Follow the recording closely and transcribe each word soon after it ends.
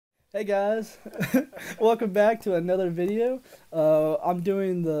Hey guys, welcome back to another video. I'm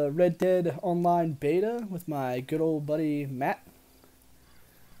doing the Red Dead Online beta with my good old buddy Matt.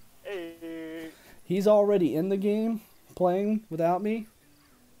 Hey. He's already in the game, playing without me.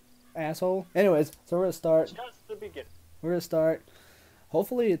 Asshole. Anyways, so we're gonna start. Just the beginning. We're gonna start.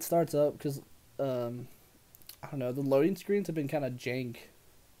 Hopefully it starts up, because, I don't know, the loading screens have been kind of jank.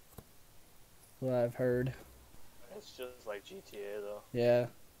 What I've heard. It's just like GTA though. Yeah.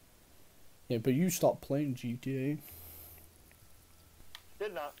 Yeah, but you stopped playing GTA.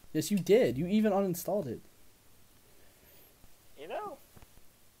 Did not. Yes, you did. You even uninstalled it. You know?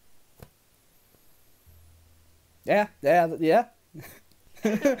 Yeah.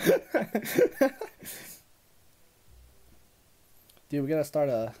 Dude, we gotta start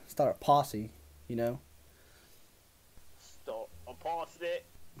a posse, you know. Stop. I paused it.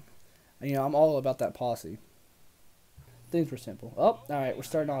 And, you know, I'm all about that posse. Things were simple. Oh, all right, we're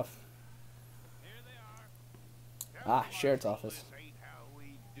starting off. Ah, sheriff's office.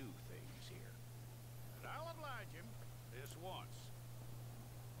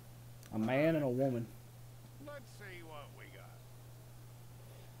 A man and a woman. Let's see what we got.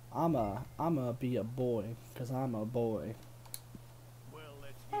 I'ma be a boy, 'cause I'm a boy. Well,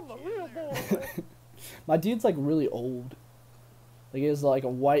 let's I'm get a you real in there. boy. My dude's like really old. Like he has like a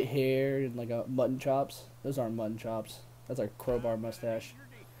white hair and like a mutton chops. Those aren't mutton chops. That's like crowbar mustache.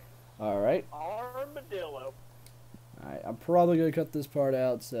 All right. Armadillo. Alright, I'm probably gonna cut this part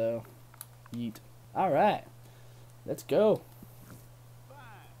out, so yeet. Alright. Let's go. Fine.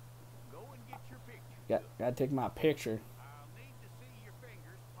 Go and get your picture. Gotta take my picture. I'll need to see your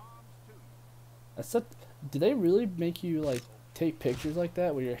fingers, palms too. That's such, do they really make you like take pictures like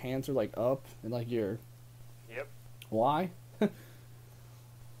that where your hands are like up and like your Yep. why? Don't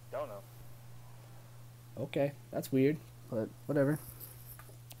know. Okay, that's weird, but whatever.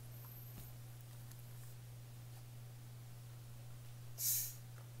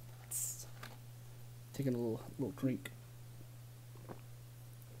 Taking a little drink.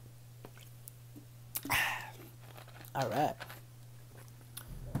 All right.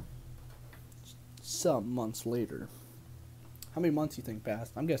 Some months later. How many months you think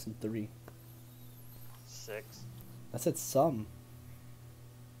passed? I'm guessing 3. 6. I said some.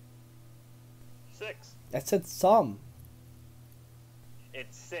 6. I said some.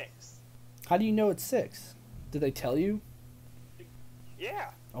 It's 6. How do you know it's 6? Did they tell you?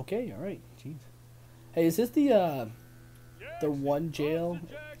 Yeah. Okay, all right. Jeez. Hey, is this the one jail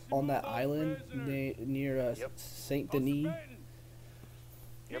on that island near Yep. Saint Denis?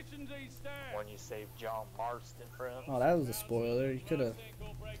 Yep. When you saved John Marston from. Oh, that was a spoiler. You could have,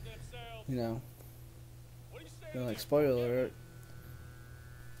 you know, been like spoiler alert.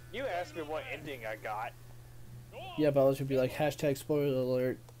 You asked me what ending I got. Yeah, but I should be like hashtag spoiler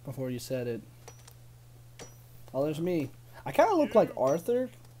alert before you said it. Oh, there's me. I kind of look like Arthur.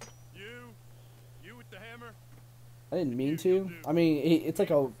 You with the hammer? I didn't mean to. I mean, it's like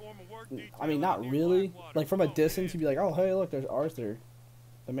a. I mean, not really. Like from a distance, you'd be like, "Oh, hey, look, there's Arthur,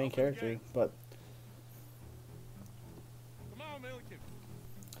 the main character." But Come on, Milliken.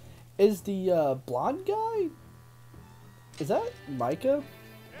 is the blonde guy? Is that Micah?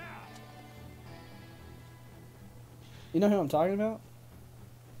 You know who I'm talking about?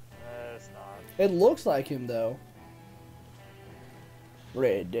 It's not. It looks like him though.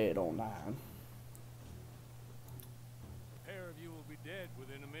 Red Dead Online. A pair of you will be dead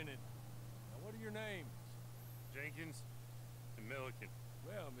within a minute. Now, what are your names? Jenkins and Milliken.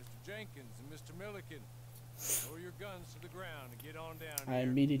 Well, Mr. Jenkins and Mr. Milliken, lower your guns to the ground and get on down here.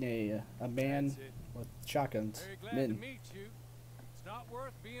 I'm meeting a man That's it. with shotguns. Very glad Men. to meet you. It's not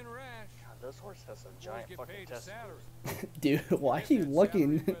worth being rash. God, this horse has some Boys giant get fucking paid a testicles. salary. Dude, why are Get you that salary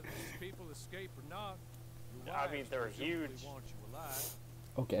looking? whether these people escape or not. Your I mean, wives they're presumably huge. want you alive.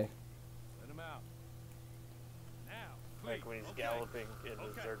 Okay. Let them out. Now, Like when he's okay. galloping in the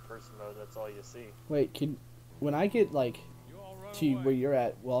Okay. third person mode, that's all you see. Wait, when I get like You all run to away. where you're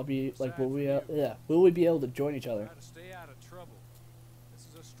at, will I be like, will Besides you. will we be able to join each other? Try to stay out of trouble. This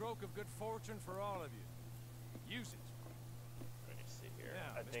is a stroke of good fortune for all of you. Use it. Let me see here.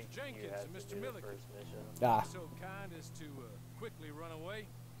 Now, I Mr. think Jenkins you have and to Mr. do the Milliken. first mission. Ah, So kind as to quickly run away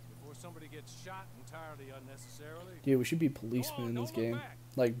before somebody gets shot entirely unnecessarily. dude, we should be Go policemen on, in this don't look game, back.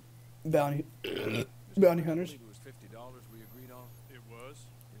 like bounty Mr. bounty Brown, hunters. I believe it was $50 we agreed on. It was.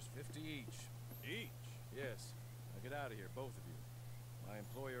 Here's 50 each. Each? Yes. Now get out of here, both of you. My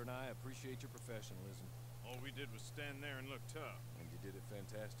employer and I appreciate your professionalism. All we did was stand there and look tough. And you did it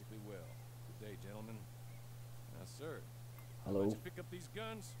fantastically well. Good day, gentlemen. Now, sir. Hello. How'd you pick up these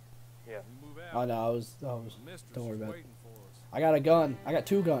guns? Yeah. We move Oh out. no, I was. The mistress Don't worry is about it. waiting for us. I got a gun. I got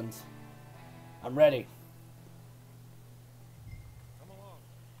 2 guns. I'm ready. Come along.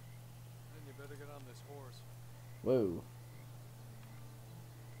 Then you better get on this horse. Whoa.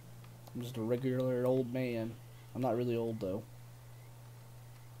 I'm just a regular old man. I'm not really old though.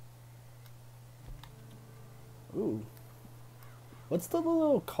 Ooh. What's the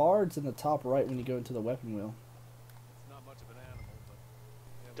little cards in the top right when you go into the weapon wheel? It's not much of an animal, but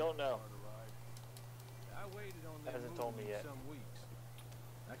yeah, Don't know. hard to ride. I waited on them Hasn't told me moving yet. some weeks.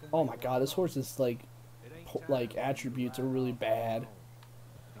 I can Oh wait my a god, while this horse longer. is like, It ain't like time for you to attributes are ride really off bad. alone.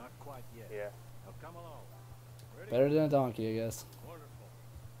 Not quite yet. Yeah. Now come along. Ready? Better than a donkey, I guess. Wonderful.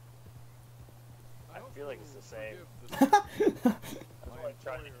 I feel like it's the same. Forgive the That's why I'm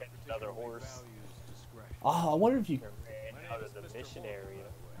trying to catch another horse. Oh, I wonder if you and ran out of the mission area.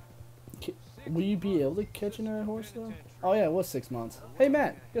 will you be able to catch another horse though? Oh yeah, it was 6 months. Hey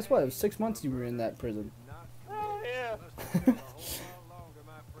Matt, guess what? It was 6 months you were in that prison. Oh yeah.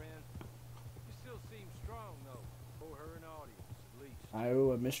 I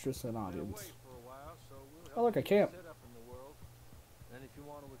owe a mistress an audience. Oh look, a camp. And if you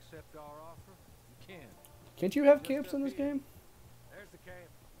want to accept our offer, you can. Can't you have camps in this game? There's the camp.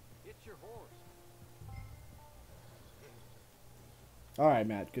 It's your horse. Alright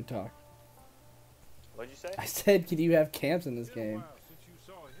Matt, good talk. What'd you say? I said, can you have camps in this Been a game? while since you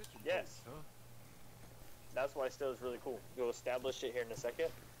saw a history Yes. post, huh? That's why still is really cool. You'll establish it here in a second.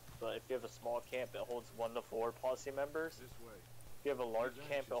 But if you have a small camp, it holds 1 to 4 policy members. This way. If you have a large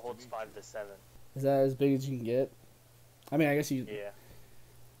camp, it holds 5 to 7. Is that as big as you can get? I mean, I guess you... Yeah.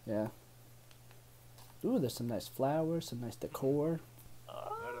 Yeah. Ooh, there's some nice flowers, some nice decor.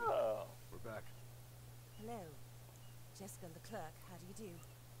 Oh. We're back. Hello. Jessica Leclerc, how do you do?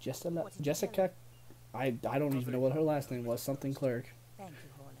 Jessica... I don't even know what her last name was. Something Clerk. Thank you,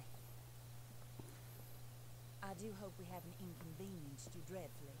 Hawley. I do hope we haven't inconvenienced you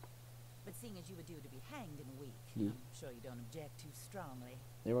dreadfully. But seeing as you were due to be hanged in a week, Yeah. I'm sure you don't object too strongly.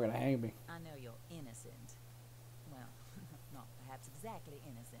 They were gonna hang me. I know you're innocent. Well, not perhaps exactly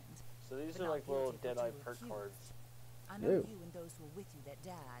innocent. So these But are not like little guilty of what Deadeye you perk accused. cards I know Ew. you and those who were with you that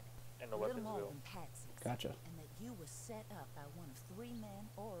died. and the A little weapons more wheel. than patsies. Gotcha. And that you were set up by one of 3 men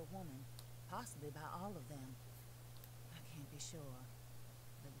or a woman, possibly by all of them. I can't be sure,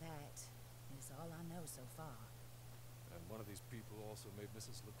 but that is all I know so far. And one of these people also made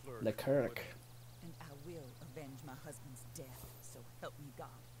Mrs. Leclerc. Leclerc. And I will avenge my husband's death, so help me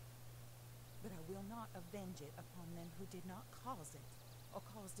God. But I will not avenge it upon men who did not cause it, or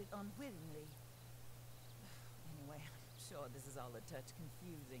caused it unwittingly. Anyway, I'm sure this is all a touch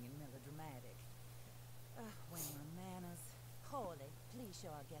confusing and melodramatic. When my manners. Hawley, please show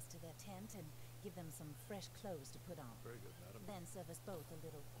our guests to their tent and give them some fresh clothes to put on. Very good, madam. Then serve us both a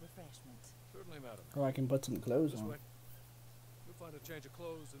little refreshment. Certainly, madam. Oh, I can put some clothes This on. way. You'll find a change of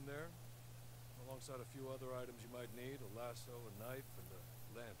clothes in there, alongside a few other items you might need: a lasso, a knife, and a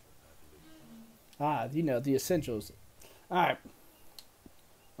lantern, I believe. Ah, you know, the essentials. Alright.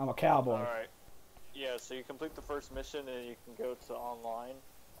 I'm a cowboy. Alright. Yeah, so you complete the first mission and you can go to online.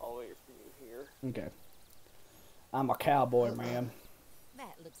 I'll wait for you here. Okay. I'm a cowboy, man.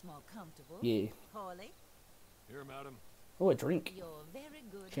 That looks more comfortable. Yeah. Hawley, Here, madam. Oh, a drink. you're very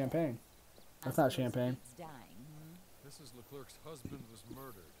good. Champagne. I That's not suppose champagne. Pete's dying, Mrs. Leclerc's husband was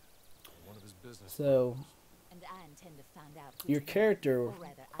murdered. One of his business. So, And I intend to find out which your one, character, or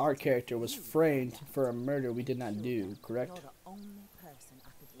rather, I our intend character, for was you to framed find out. for a murder we did not Sure, do, correct? You're the only person I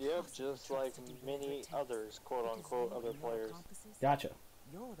could Yep, possibly just like trust to do what many it takes. others, quote Because unquote, you other and your players. accomplices, Gotcha.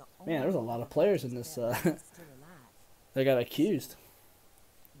 you're the Man, there's a only lot of one players in who's this, still alive. They got accused.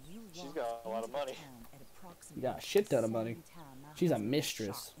 You She's walked got a lot of into money. town at approximately got a shit ton of the money. same time my She's a husband was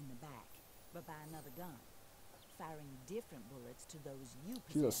mistress. shot in the back, but by another gun, firing different bullets to those you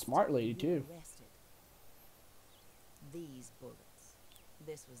She's a possessed smart when lady, you too. were arrested. These bullets.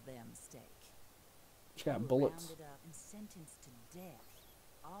 This was their mistake. She You got were bullets. rounded up and sentenced to death,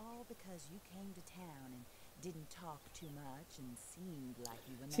 all because you came to town and didn't talk too much and seemed like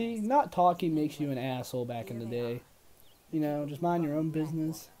you were See, nice. not talking makes you an asshole back in the Here they day. are. You know, just mind your own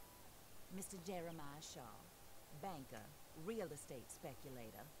business. Mr. Jeremiah Shaw, banker, real estate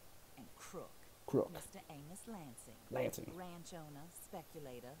speculator, and crook. Crook. Mr. Amos Lansing, Lansing. ranch owner,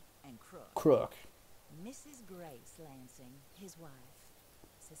 speculator, and crook. Crook. Mrs. Grace Lansing, his wife,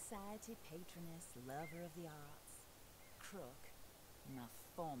 society patroness, lover of the arts, crook, my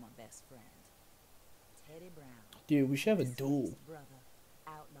former best friend, Teddy Brown. Dude, we should have a deceased duel. brother,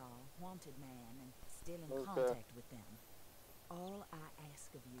 outlaw, wanted man, and still in Okay. contact with them. All I ask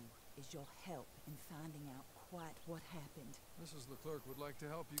of you is your help in finding out quite what happened. Mrs. Leclerc would like to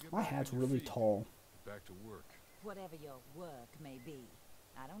help you get My back hat's on your really feet. tall. Back to work. Whatever your work may be,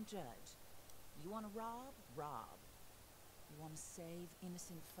 I don't judge. You want to rob? Rob. You want to save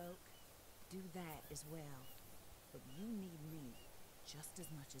innocent folk? Do that as well. But you need me just as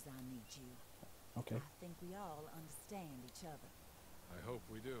much as I need you. Okay. I think we all understand each other. I hope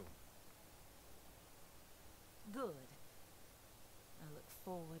we do. Good. I look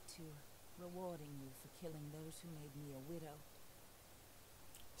forward to rewarding you for killing those who made me a widow.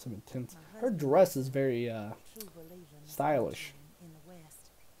 Some intense. My Her husband dress is very true believer in the stylish. in the West.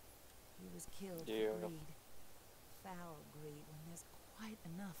 He was killed Yeah. for greed. Foul greed when there's quite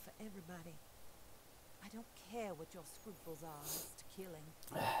enough for everybody. I don't care what your scruples are as to killing.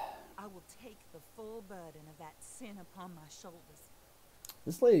 I will take the full burden of that sin upon my shoulders.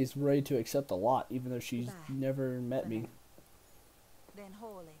 This lady's ready to accept a lot, even though she's Goodbye. never met For me. now. Then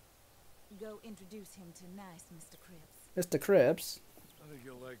Horley, go introduce him to nice Mr. Cripps. Mr. Cripps. I think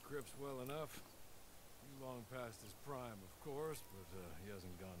you'll like Cripps well enough. He's long past his prime, of course, but he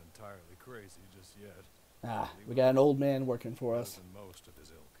hasn't gone entirely crazy just yet. Ah, we got an old man working for us. Better than most of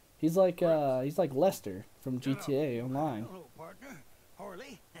his ilk. He's like Lester from GTA Online. Hello, partner.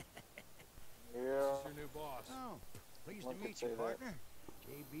 Harley. Yeah. This is your new boss. Oh, pleased One to could meet you, say that. partner.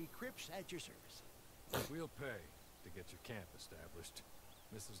 J.B. Cripps at your service. We'll pay to get your camp established.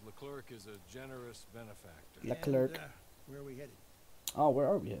 Mrs. Leclerc is a generous benefactor. Leclerc. And, where are we headed? Oh, where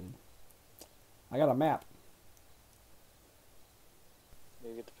are we headed? I got a map.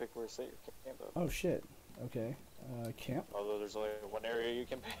 You get to pick where to set your camp up. Oh shit. Okay. Camp. Although there's only one area you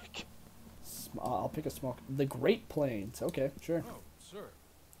can pick. I'll pick a small. The Great Plains. Okay, sure. Oh, sir.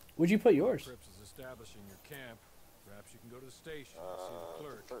 Where'd you put yours? Cripps is establishing your camp. Perhaps you can go to the station to see the The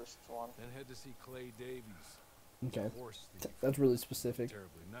clerk. first one. Then head to see Clay Davies. Okay. A horse thief. That's really specific.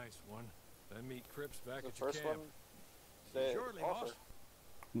 Terribly nice one. Then meet Cripps back The at your first camp. one. They Surely, offer.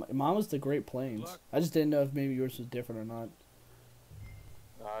 boss. Mine was the Great Plains. Luck. I just didn't know if maybe yours was different or not.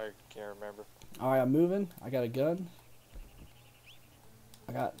 I can't remember. All right, I'm moving. I got a gun.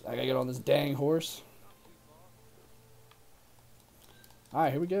 I gotta get on this dang horse. All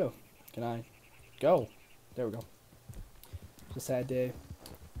right, here we go. Can I go? There we go. It's a sad day.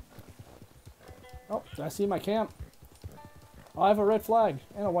 Oh, did I see my camp? Oh, I have a red flag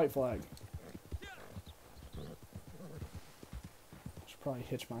and a white flag. Should probably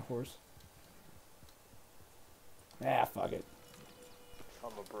hitch my horse. Ah, fuck it.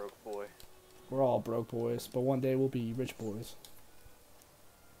 I'm a broke boy. We're all broke boys, but one day we'll be rich boys.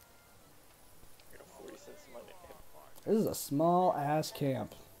 I got 40 cents in my name. This is a small ass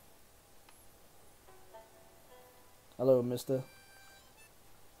camp. Hello, mister.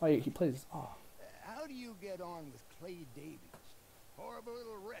 Oh, he plays. Oh, How do you get on with Clay Davies? Horrible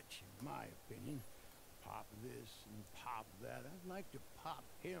little wretch, in my opinion. Pop this and pop that. I'd like to pop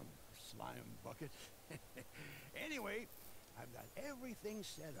him, slime bucket. Anyway, I've got everything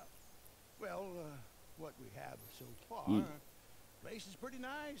set up. Well, what we have so far, Ye- place is pretty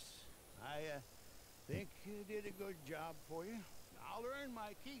nice. I think you did a good job for you. I'll earn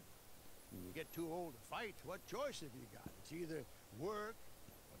my keep. When you get too old to fight, what choice have you got? It's either work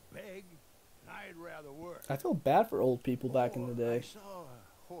or beg, and I'd rather work. I feel bad for old people back in the I day. saw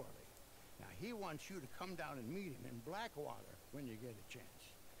Horley. Now, he wants you to come down and meet him in Blackwater when you get a chance.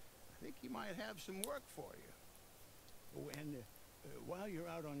 I think he might have some work for you. Oh, and while you're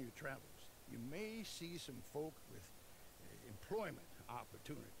out on your travels, you may see some folk with employment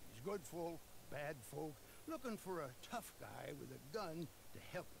opportunities. Good folk, bad folk, looking for a tough guy with a gun to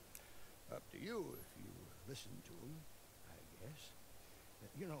help them. Up to you if you listen to them, I guess.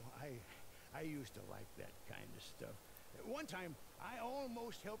 You know, I used to like that kind of stuff. One time, I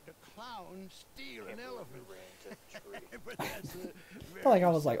almost helped a clown steal an elephant. But that's I felt like I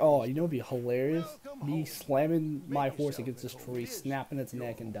was like, oh, you know, it'd be hilarious. Me slamming my horse against this tree, snapping its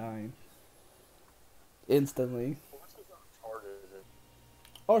neck, and dying instantly.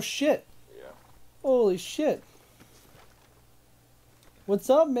 Oh shit! Yeah. Holy shit! What's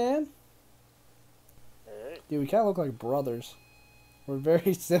up, man? Hey, Dude, we kind of look like brothers. We're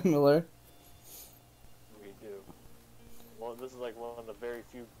very similar. we do. Well, this is like one of the very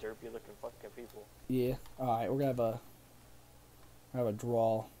few derpy looking fucking people. Yeah. All right, we're gonna have a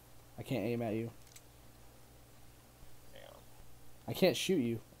draw. I can't aim at you. Damn. I can't shoot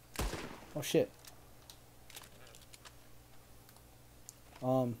you. Oh shit.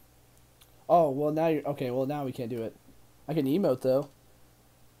 Oh well now you're okay. Well now we can't do it. I can emote though.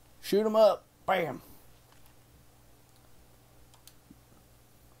 Shoot him up. Bam.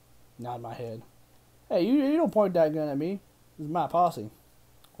 Nod my head. Hey, you don't point that gun at me. This is my posse.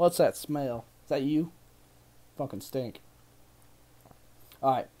 What's that smell? Is that you? fucking stink.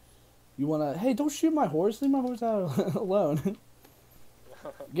 Alright. You wanna... Hey, don't shoot my horse. Leave my horse out alone.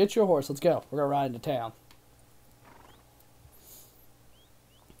 Get your horse. Let's go. We're gonna ride into town.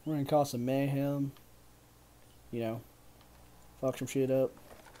 We're gonna cause some mayhem. You know. Fuck some shit up.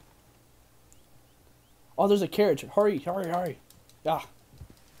 Oh, there's a carriage. Hurry, hurry, hurry. Ah.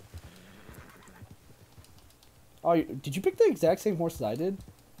 Oh, did you pick the exact same horse as I did?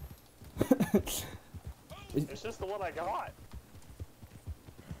 It's just the one I got.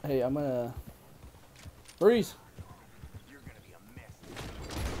 Hey, I'm gonna... Freeze! You're gonna be a mess.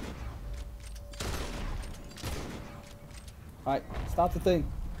 Alright, stop the thing.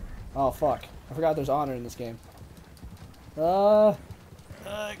 Oh, fuck. I forgot there's honor in this game. Come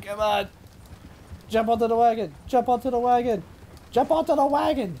on! Jump onto the wagon! Jump onto the wagon! Jump onto the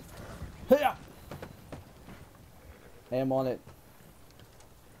wagon! Hey, I'm on it.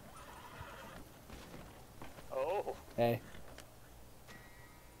 Oh. Hey.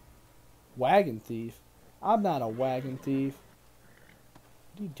 Wagon thief? I'm not a wagon thief.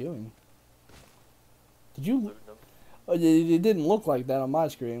 What are you doing? Did you... Looting them. Oh, it didn't look like that on my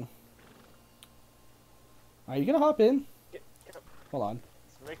screen. Are you gonna hop in? Get up. Hold on.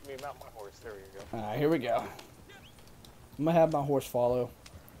 It's making me mount my horse. There we go. Alright, here we go. I'm gonna have my horse follow.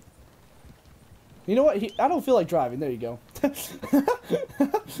 You know what? I don't feel like driving. There you go.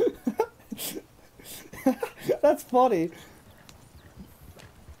 That's funny.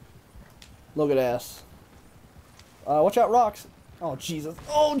 Look at ass. Watch out, rocks. Oh, Jesus.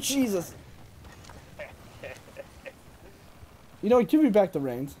 Oh, Jesus. You know what? Give me back the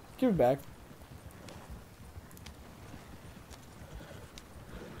reins. Give me back.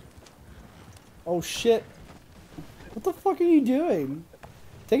 Oh, shit. What the fuck are you doing?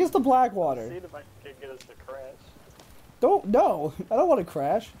 Take us to Blackwater. See if I can get us to crash. Don't, no. I don't want to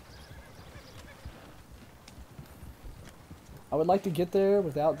crash. I would like to get there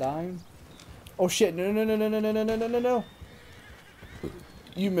without dying. Oh shit, no, no, no, no, no, no, no, no, no, no, no.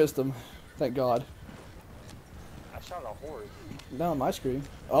 You missed him. Thank God. I shot a horse. Not on my screen.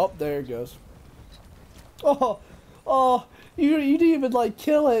 Oh, there it goes. Oh, oh, you didn't even like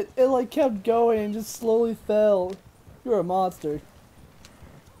kill it. It like kept going and just slowly fell. You're a monster.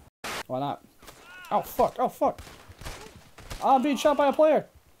 Why not? Oh fuck, oh fuck. I'm being shot by a player.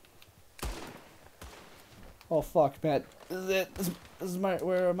 Oh fuck, Matt. This is it. This is my,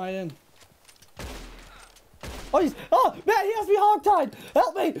 where am I in? Oh, Matt, he has me hogtied.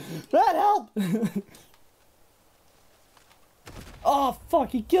 Help me. Matt, help. Oh fuck,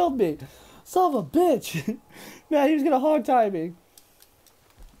 he killed me. Son of a bitch. Man, he was gonna hogtie me.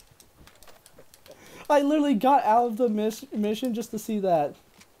 I literally got out of the mission just to see that.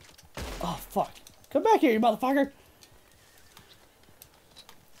 Oh fuck. Come back here, you motherfucker.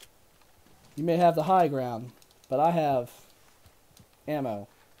 You may have the high ground, but I have ammo.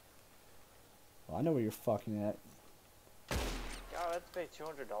 Well, I know where you're fucking at. God, I have to pay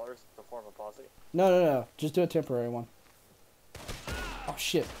 $200 to form a posse. No, no, no. Just do a temporary one. Oh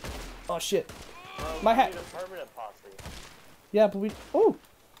shit. Oh shit. Bro, My hat. We need a permanent posse. Yeah, but we... Oh!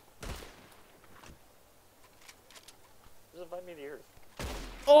 Just invite me to yours.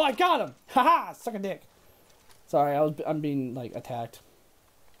 Oh, I got him! Haha! Suck a dick. Sorry, I'm being, like, attacked.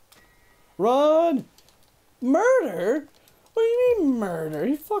 Run! Murder? What do you mean murder?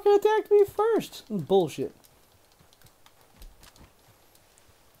 He fucking attacked me first. That's bullshit.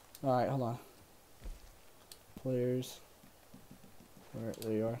 Alright, hold on. Players. Alright,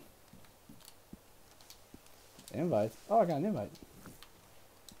 there you are. Invite. Oh, I got an invite.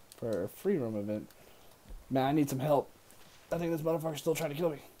 For a free room event. Man, I need some help. I think this motherfucker's still trying to kill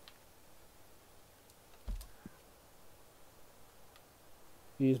me.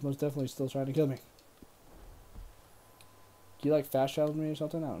 He's most definitely still trying to kill me. Do you like fast travel me or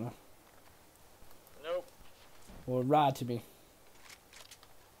something? I don't know. Nope. Or ride to me.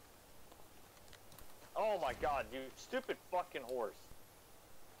 Oh my god, you stupid fucking horse.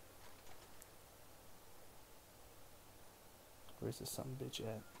 Where's this son of a bitch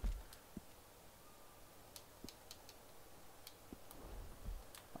at?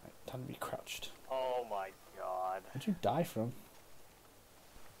 Alright, time to be crouched. Oh my god. Where'd you die from?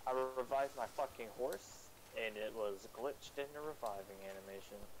 I revived my fucking horse, and it was glitched in the reviving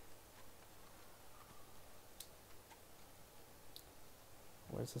animation.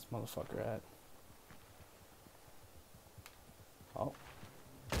 Where's this motherfucker at? Oh.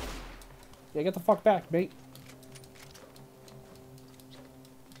 Yeah, get the fuck back, mate.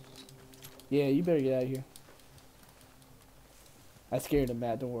 Yeah, you better get out of here. I scared him,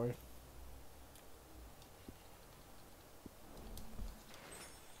 Matt, don't worry.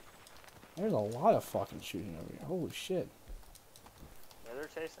 There's a lot of fucking shooting over here. Holy shit. Yeah, they're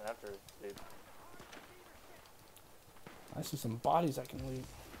chasing after us, dude. I see some bodies I can loot.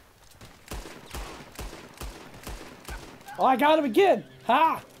 Oh, I got him again!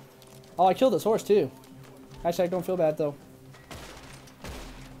 Ha! Oh, I killed this horse too. Actually, I don't feel bad though.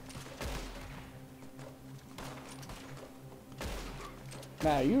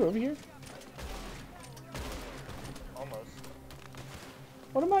 Matt, are you over here? Almost.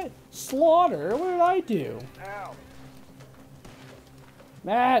 What am I? Slaughter? What did I do? Ow!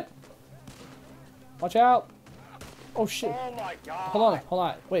 Matt! Watch out! Oh shit. Oh my god! Hold on, hold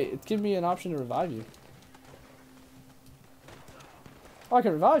on. Wait, it's giving me an option to revive you. Oh, I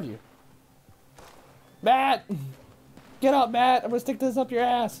can revive you. Matt! Get up, Matt! I'm gonna stick this up your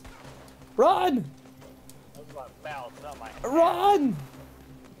ass. Run! That was my mouth, not my hand. Run!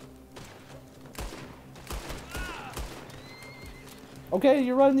 Okay,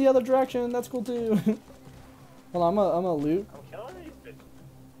 you're running the other direction. That's cool too. Hold on, I'm gonna loot. I'm killing these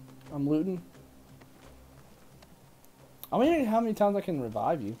bitches. I'm looting. I wonder how many times I can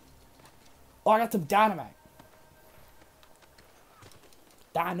revive you. Oh, I got some dynamite.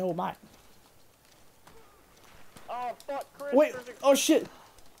 Dynamite. Oh fuck, Chris! Wait, there's a- oh shit.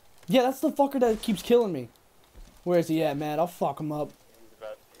 Yeah, that's the fucker that keeps killing me. Where is he at, Matt? I'll fuck him up. He's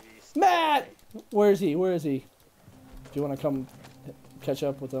about he's Matt! Where is he? Where is he? Do you want to come catch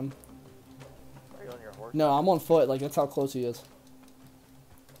up with him? Are you on your horse? No, I'm on foot. Like, that's how close he is.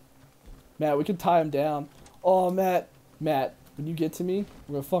 Matt, we can tie him down. Oh, Matt. Matt, when you get to me,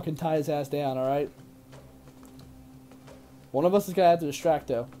 we're gonna fucking tie his ass down, alright? One of us is gonna have to distract,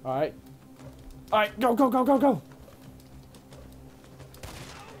 though, alright? Alright, go, go, go, go, go!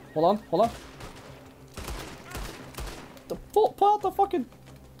 Hold on, hold on. Pull out the fucking...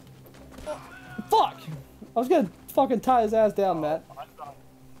 Fuck! I was gonna fucking tie his ass down, Matt.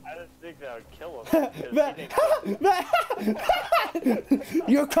 I didn't think that would kill him. Matt,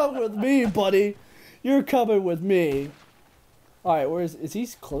 you're coming with me, buddy. You're coming with me. All right, where is he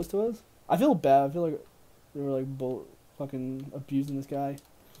close to us? I feel bad. I feel like they were like fucking abusing this guy.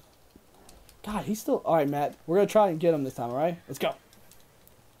 God, he's still. All right, Matt. We're gonna try and get him this time. All right, let's go.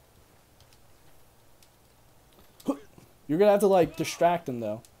 You're gonna have to like distract him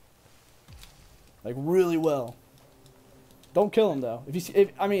though. Like really well. Don't kill him though. If you see,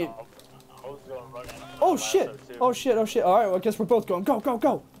 I mean. I was gonna run at him with Oh the shit! lasso, too. Oh shit! Oh shit! All right, well, I guess we're both going. Go! Go!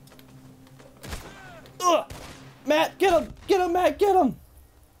 Go! Ugh! Matt, get him! Get him, Matt! Get him!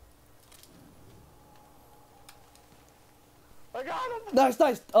 I got him! Nice,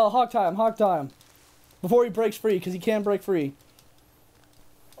 nice. Hog tie him. Hog tie him. Before he breaks free, because he can break free.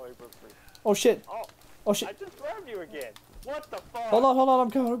 Oh, he broke free. Oh shit! Oh, Oh I shit! just grabbed you again. What the fuck? Hold on, hold on. I'm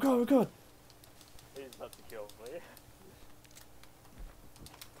going. I'm going. I'm going. He's about to kill me.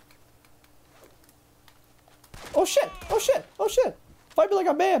 Oh shit! Oh shit! Oh shit! Fight me like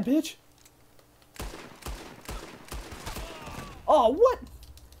a man, bitch! Oh, what?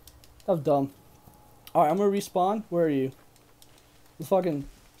 That was dumb. Alright, I'm gonna respawn. Where are you? Let's fucking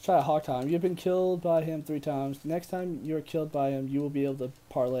try to hog tie him. You've been killed by him 3 times. Next time you're killed by him, you will be able to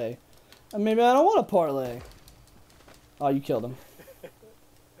parlay. And maybe I don't want to parlay. Oh, you killed him.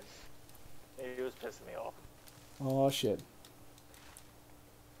 He was pissing me off. Oh, shit.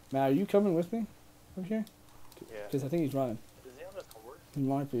 Matt, are you coming with me? Over here? Yeah. Because I think he's running. Is he on this horse? He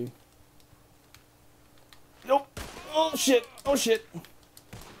might be. Nope. Oh shit. Oh shit.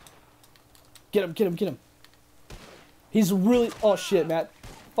 Get him. Get him. Get him. He's really. Oh shit, Matt.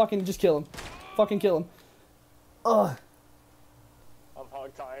 Fucking just kill him. Fucking kill him. Ugh. I'm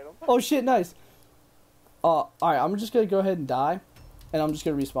hog tying him. Oh shit. Nice. Alright. I'm just gonna go ahead and die, and I'm just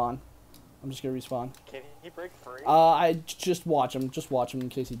gonna respawn. I'm just gonna respawn. Can he break free? I just watch him. Just watch him in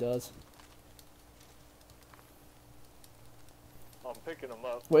case he does. I'm picking him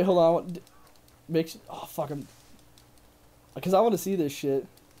up. Wait. Hold on. Makes. Oh fuck him. Because I want to see this shit.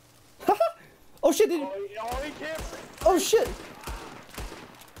 Oh shit! Did he can't. Oh shit!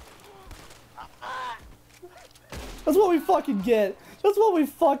 That's what we fucking get. That's what we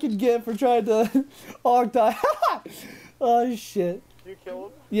fucking get for trying to hog tie. Oh shit. You kill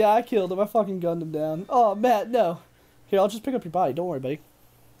him? Yeah, I killed him. I fucking gunned him down. Oh, Matt, no. Here, I'll just pick up your body. Don't worry, buddy.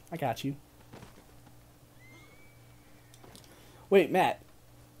 I got you. Wait, Matt.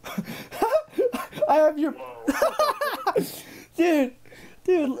 I have your...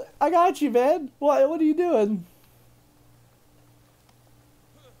 Dude, I got you, man. What are you doing?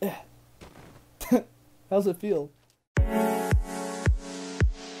 How's it feel?